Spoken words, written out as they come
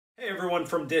Hey everyone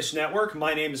from Dish Network,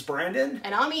 my name is Brandon.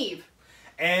 And I'm Eve.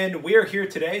 And we are here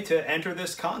today to enter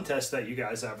this contest that you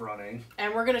guys have running.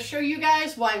 And we're going to show you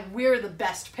guys why we're the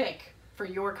best pick for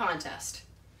your contest.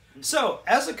 So,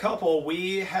 as a couple,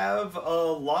 we have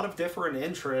a lot of different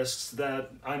interests that,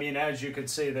 as you can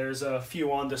see, there's a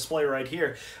few on display right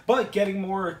here. But getting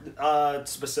more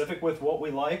specific with what we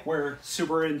like, we're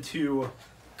super into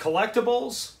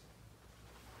collectibles,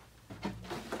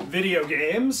 video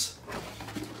games,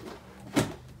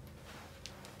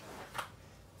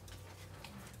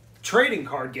 trading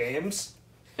card games,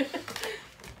 a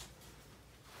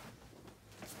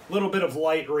little bit of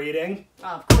light reading.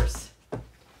 Of course.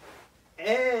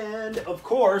 And, of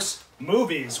course,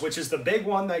 movies, which is the big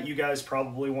one that you guys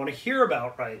probably want to hear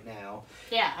about right now.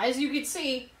 Yeah, as you can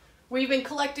see, we've been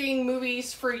collecting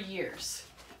movies for years.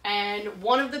 And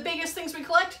one of the biggest things we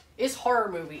collect is horror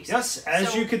movies. Yes,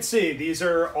 as you can see, these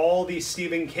are all the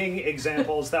Stephen King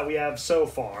examples that we have so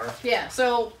far. Yeah,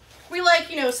 so we like,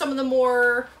 some of the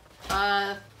more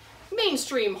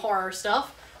mainstream horror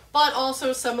stuff, but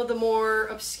also some of the more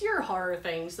obscure horror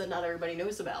things that not everybody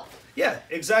knows about. Yeah,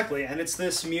 exactly. And it's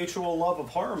this mutual love of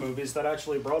horror movies that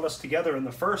actually brought us together in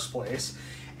the first place.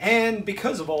 And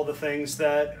because of all the things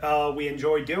that we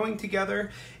enjoy doing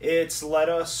together, it's led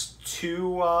us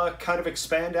to kind of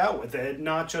expand out with it.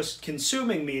 Not just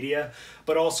consuming media,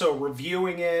 but also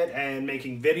reviewing it and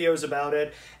making videos about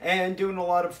it and doing a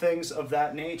lot of things of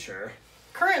that nature.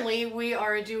 Currently, we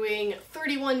are doing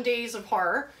 31 Days of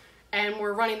Horror, and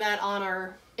we're running that on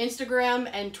our Instagram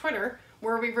and Twitter,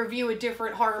 where we review a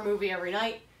different horror movie every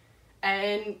night.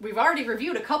 And we've already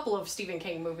reviewed a couple of Stephen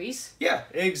King movies. Yeah,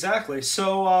 exactly.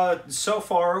 So, so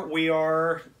far we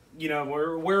are,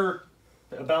 we're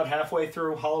about halfway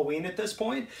through Halloween at this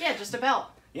point. Yeah, just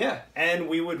about. Yeah, and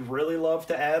we would really love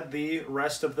to add the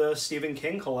rest of the Stephen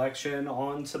King collection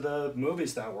onto the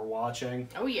movies that we're watching.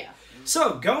 Oh, yeah.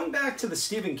 So, going back to the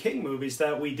Stephen King movies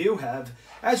that we do have,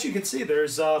 as you can see,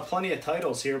 there's plenty of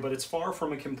titles here, but it's far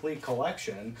from a complete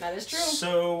collection. That is true.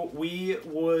 So, we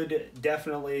would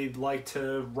definitely like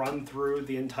to run through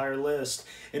the entire list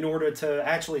in order to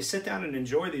actually sit down and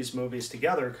enjoy these movies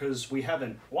together, because we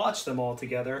haven't watched them all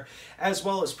together, as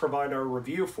well as provide our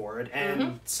review for it.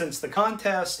 And since the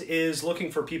contest is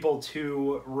looking for people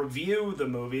to review the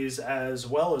movies as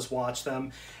well as watch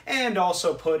them, and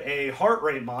also put a heart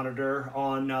rate monitor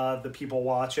on the people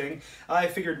watching, I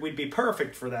figured we'd be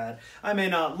perfect for that. I may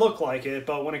not look like it,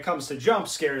 but when it comes to jump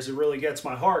scares, it really gets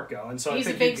my heart going. So He's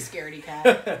I think a big scaredy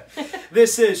cat.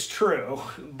 This is true,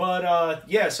 but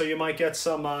yeah, so you might get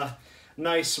some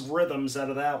nice rhythms out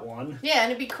of that one. Yeah,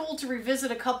 and it'd be cool to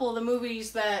revisit a couple of the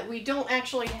movies that we don't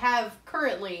actually have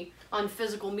currently on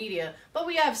physical media, but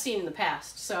we have seen in the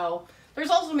past. So there's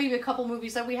also maybe a couple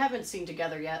movies that we haven't seen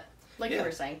together yet, like you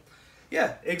were saying.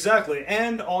 Yeah, exactly.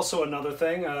 And also another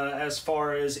thing, as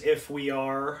far as if we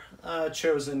are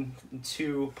chosen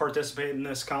to participate in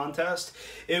this contest,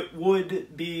 it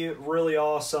would be really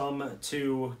awesome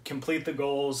to complete the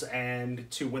goals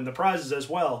and to win the prizes as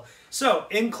well. So,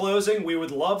 in closing, we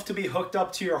would love to be hooked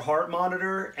up to your heart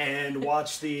monitor and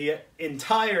watch the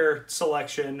entire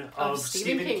selection of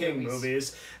Stephen King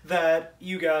movies that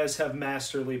you guys have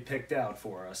masterfully picked out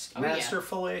for us. Oh,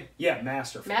 masterfully? Yeah,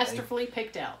 masterfully. Masterfully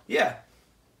picked out. Yeah.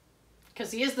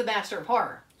 Because he is the master of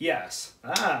horror. Yes.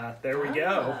 Ah, there we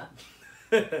go.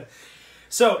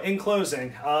 So, in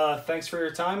closing, thanks for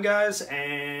your time, guys,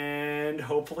 and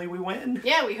hopefully we win.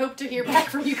 Yeah, we hope to hear back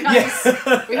from you guys.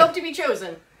 We hope to be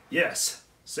chosen. Yes.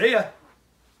 See ya.